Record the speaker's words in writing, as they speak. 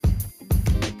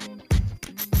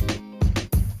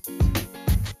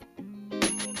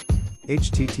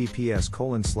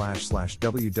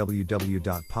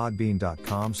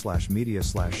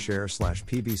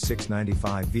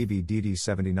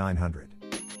https://www.podbean.com/media/share/pb695vbdd7900.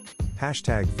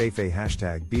 Hashtag Feifei,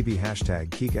 hashtag BB, hashtag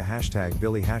Kika, hashtag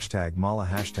Billy, hashtag Mala,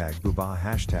 hashtag Booba,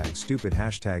 hashtag Stupid,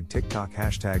 hashtag TikTok,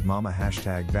 hashtag Mama,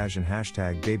 hashtag Vajan,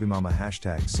 hashtag Baby Mama,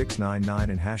 hashtag 699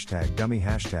 and hashtag Dummy,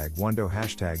 hashtag Wando,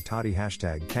 hashtag Toddy,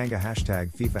 hashtag Kanga,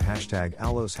 hashtag FIFA, hashtag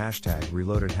Alos, hashtag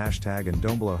Reloaded, hashtag and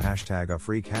Dombolo, hashtag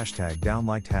Afreak, hashtag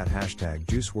Downliked Hat, hashtag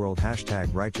Juice WRLD,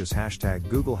 hashtag Righteous, hashtag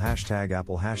Google, hashtag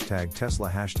Apple, hashtag Tesla,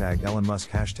 hashtag Elon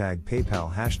Musk, hashtag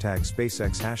PayPal, hashtag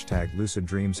SpaceX, hashtag Lucid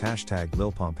Dreams, hashtag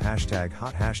Lil Pump, hashtag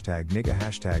Hot, hashtag Nigga,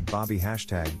 hashtag Bobby,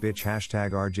 hashtag Bitch,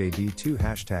 hashtag RJD2,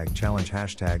 hashtag Challenge,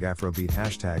 hashtag Afrobeat,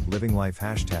 hashtag Living Life,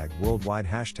 hashtag Worldwide,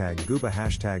 hashtag Gooba,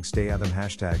 hashtag Stay Adam,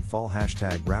 hashtag Fall,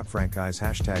 hashtag Rap Frank Eyes,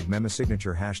 hashtag Mema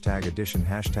Signature, hashtag Edition,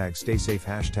 hashtag Stay Safe,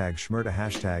 hashtag Shmurda,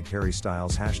 hashtag Harry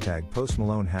Styles, hashtag Post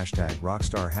Malone, hashtag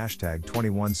Rockstar, hashtag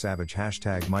 21 Savage,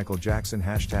 hashtag Michael Jackson,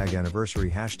 hashtag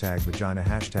Anniversary, hashtag Vagina,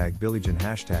 hashtag Billie Jean,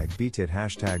 hashtag Beatit,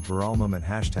 hashtag Viral Moment,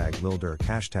 hashtag Lil Durk,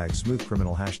 hashtag Smooth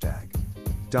Criminal, hashtag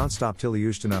Don't Stop Till You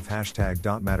Used Enough, hashtag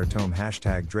Don't Matter Tome,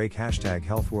 hashtag Drake, hashtag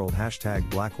Health World, hashtag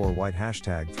Black or White,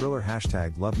 hashtag Thriller,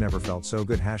 hashtag Love Never Felt So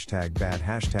Good, hashtag Bad,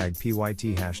 hashtag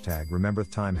PYT, hashtag Remember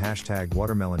the Time, hashtag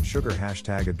Watermelon Sugar,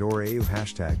 hashtag Adore AU,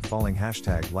 hashtag Falling,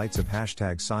 hashtag Lights Up,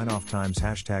 hashtag Sign Off Times,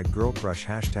 hashtag Girl Crush,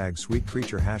 hashtag Sweet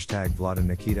Creature, hashtag Vlad and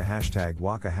Nikita, hashtag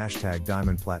Waka, hashtag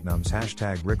Diamond Platinums,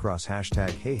 hashtag Rick Ross,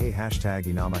 hashtag Hey Hey, hashtag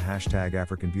Inama, hashtag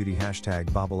African Beauty,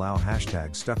 hashtag Babalao,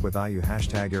 hashtag Stuck With IU,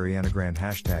 hashtag Ariana Grande,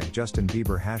 hashtag Justin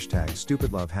Bieber, hashtag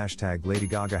Stupid Love, hashtag Lady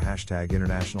Gaga, hashtag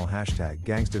International, hashtag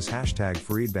Gangstas, hashtag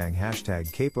Farid Bang,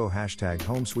 hashtag Capo, hashtag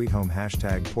Home Sweet Home,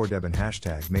 hashtag Poor Devin,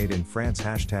 hashtag Made in France,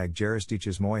 hashtag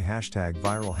Jaristiches Moy, hashtag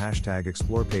Viral, hashtag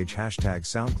Explore Page, hashtag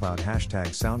SoundCloud, hashtag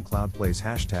SoundCloud Plays,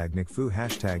 hashtag Nick Fu,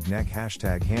 hashtag Neck,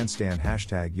 hashtag Handstand,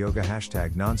 hashtag Yoga,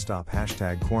 hashtag Nonstop,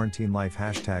 hashtag Quarantine Life,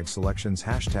 hashtag Selections,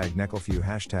 hashtag Necklefew,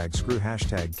 hashtag Screw,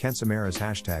 hashtag Kensamaras,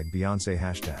 hashtag Beyonce,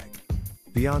 hashtag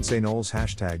Beyonce Knowles,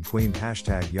 hashtag Queen,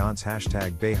 hashtag Yance,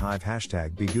 hashtag Bayhive,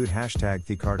 hashtag Be Good, hashtag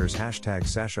The Carters, hashtag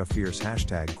Sasha Fierce,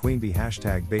 hashtag Queen Bee,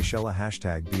 hashtag Bayshella,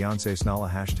 hashtag Beyonce Snala,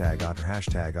 hashtag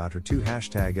Otter2,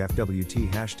 hashtag FWT,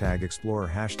 hashtag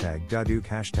Explorer, hashtag Daduke,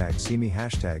 hashtag See Me,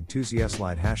 hashtag Tuesday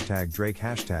Slide, hashtag Drake,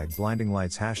 hashtag Blinding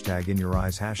Lights, hashtag In Your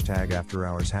Eyes, hashtag After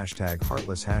Hours, hashtag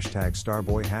Heartless, hashtag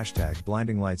Starboy, hashtag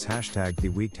Blinding Lights, hashtag The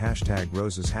Weeked, hashtag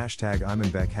Roses, hashtag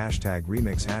Imanbek, hashtag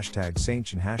Remix, hashtag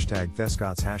Saintchen, hashtag Fescots,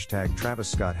 hashtag Travis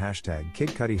Scott, hashtag Kid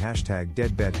Cudi, hashtag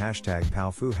Deadbed, hashtag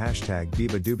Palfu, hashtag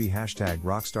Biba Doobie, hashtag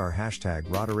Rockstar, hashtag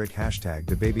Roderick, hashtag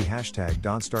DaBaby, hashtag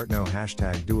Don't Start No,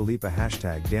 hashtag Dua Lipa,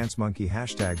 hashtag Dance Monkey,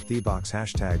 hashtag Thebox,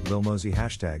 hashtag Lil Mosey,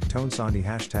 hashtag Tone Sandy,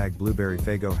 hashtag Blueberry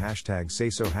Fago, hashtag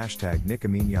Say So, hashtag Nicki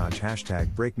Minaj,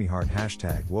 hashtag Break Me Heart,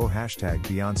 hashtag Whoa, hashtag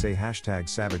Beyonce, hashtag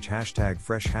Savage, hashtag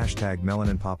Fresh, hashtag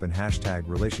Melanin Poppin', hashtag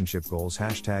Relationship Goals,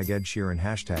 hashtag Ed Sheeran,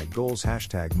 hashtag Goals,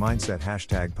 hashtag Mindset,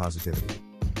 hashtag Positivity,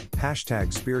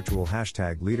 hashtag Spiritual,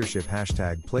 hashtag Leadership,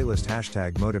 hashtag Playlist,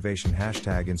 hashtag Motivation,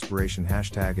 hashtag Inspiration,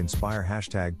 hashtag Inspire,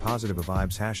 hashtag Positive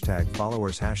Vibes, hashtag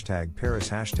Followers, hashtag Paris,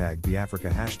 hashtag Be Africa,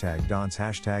 hashtag Dance,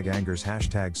 hashtag Angers,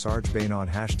 hashtag Sarge Baynod,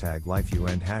 hashtag Life You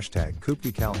End, hashtag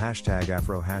Kupki Cal, hashtag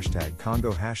Afro, hashtag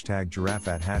Congo, hashtag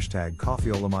Giraffat, hashtag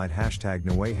Coffee Olamide, hashtag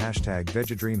Noe, hashtag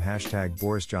Vegedream, hashtag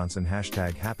Boris Johnson,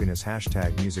 hashtag Happiness,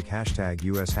 hashtag Music, hashtag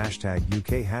US, hashtag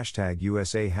UK, hashtag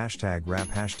USA, hashtag Rap,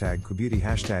 hashtag Kubeauty,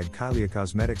 hashtag Kylie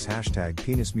Cosmetics, hashtag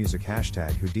Penis Music,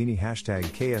 hashtag Houdini, hashtag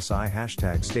KSI,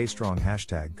 hashtag Stay Strong,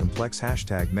 hashtag Complex,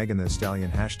 hashtag Megan Thee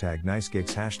Stallion, hashtag Nice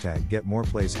Gigs, hashtag Get More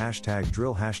Plays, hashtag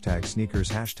Drill, hashtag Sneakers,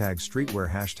 hashtag Streetwear,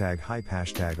 hashtag Hype,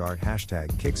 hashtag Art,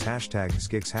 hashtag Kicks, hashtag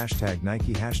Skicks, hashtag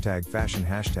Nike, hashtag Fashion,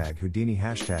 hashtag Houdini,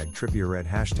 hashtag Trippie Redd,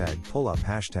 hashtag Pull Up,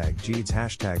 hashtag Jeeds,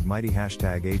 hashtag Mighty,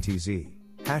 hashtag ATZ,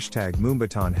 hashtag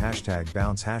Moombaton, hashtag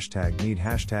Bounce, hashtag Need,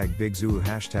 hashtag Big Zoo,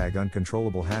 hashtag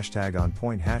Uncontrollable, hashtag On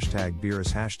Point, hashtag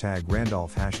Beerus, hashtag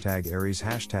Randolph, hashtag Aries,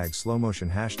 hashtag Slow Motion,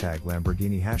 hashtag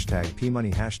Lamborghini, hashtag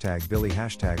P-Money, hashtag Billy,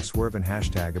 hashtag Swervin,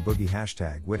 hashtag A Boogie,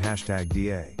 hashtag Wit, hashtag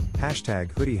DA,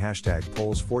 hashtag Hoodie, hashtag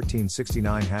Poles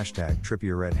 1469, hashtag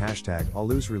Trippie Redd, hashtag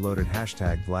Aluz Reloaded,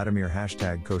 hashtag Vladimir,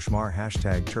 hashtag Koshmar,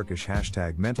 hashtag Turkish,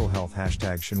 hashtag Mental Health,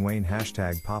 hashtag Shinwane,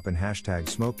 hashtag Poppin, hashtag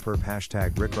Smoke Perp,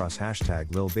 hashtag Rick Ross, hashtag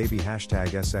Lil Baby hashtag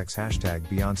SX hashtag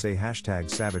Beyonce hashtag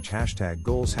Savage hashtag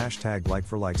Goals hashtag Like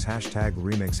for Likes hashtag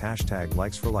Remix hashtag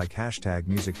Likes for Like hashtag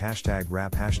Music hashtag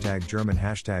Rap hashtag German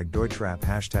hashtag Deutschrap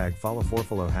hashtag Follow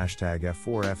Forfollow hashtag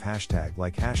F4F hashtag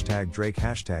Like hashtag Drake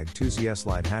hashtag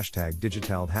 2ZSLide hashtag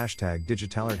Digitaled hashtag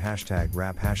Digitalert hashtag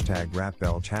Rap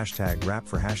Belge hashtag Rap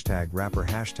for hashtag Rapper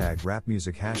hashtag Rap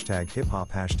Music hashtag Hip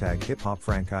Hop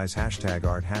Franchise hashtag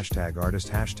Art hashtag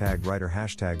Artist hashtag Writer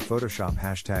hashtag Photoshop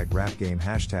hashtag Rap Game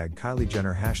hashtag Kylie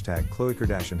Jenner hashtag Khloe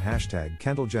Kardashian hashtag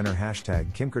Kendall Jenner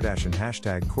hashtag Kim Kardashian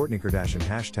hashtag Kourtney Kardashian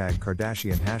hashtag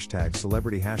Kardashian hashtag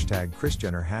Celebrity hashtag Kris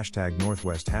Jenner hashtag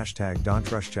Northwest hashtag Don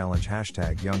Trust Challenge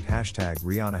hashtag Young hashtag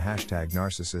Rihanna hashtag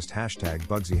Narcissist hashtag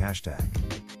Bugsy hashtag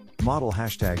Model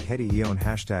hashtag Hetty Eon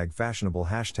hashtag Fashionable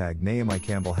hashtag Naomi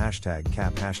Campbell hashtag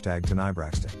Cap hashtag Tanai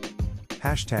Braxton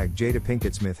hashtag Jada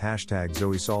Pinkett Smith hashtag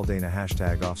Zoe Saldana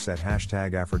hashtag Offset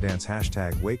hashtag Afrodance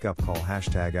hashtag Wake Up Call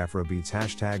hashtag Afrobeats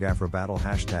hashtag Afrobattle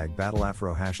hashtag Battle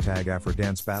Afro hashtag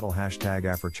Afrodance Battle hashtag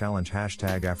Afro Challenge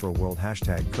hashtag Afro World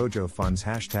hashtag Kojo Funds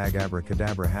hashtag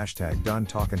Abracadabra hashtag Done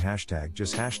Talkin' hashtag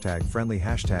Just hashtag Friendly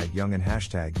hashtag Youngin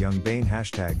hashtag Young Bane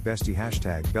hashtag Bestie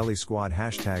hashtag Belly Squad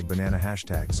hashtag Banana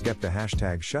hashtag Skepta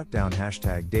hashtag Shutdown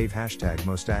hashtag Dave hashtag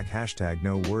Mostak hashtag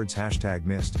No Words hashtag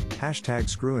Mist hashtag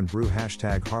Screw and Brew hashtag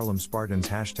Harlem Spartans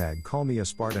hashtag Call Me a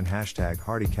Spartan hashtag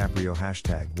Hardy Caprio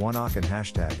hashtag Wanakan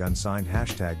hashtag Unsigned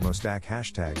hashtag Mostak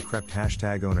hashtag Crept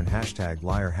hashtag Onan hashtag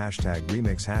Liar hashtag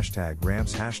Remix hashtag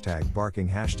Ramps hashtag Barking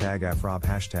hashtag Afrob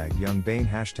hashtag Young Bane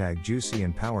hashtag Juicy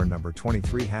and Power number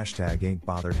 23 hashtag Ain't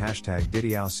Bothered hashtag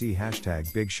Diddy LC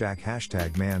hashtag Big Shack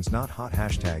hashtag Man's Not Hot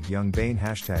hashtag Young Bane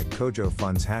hashtag Kojo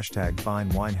Funds hashtag Fine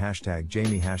Wine hashtag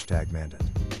Jamie hashtag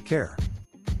Mandant Care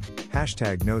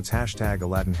hashtag Notes hashtag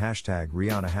Aladdin hashtag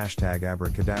Rihanna hashtag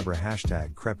Abracadabra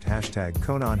hashtag Crept hashtag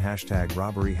Conan hashtag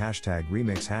Robbery hashtag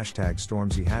Remix hashtag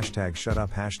Stormzy hashtag Shut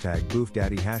Up hashtag Boof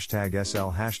Daddy hashtag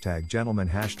SL hashtag Gentleman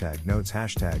hashtag Notes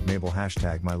hashtag Mabel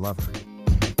hashtag My Lover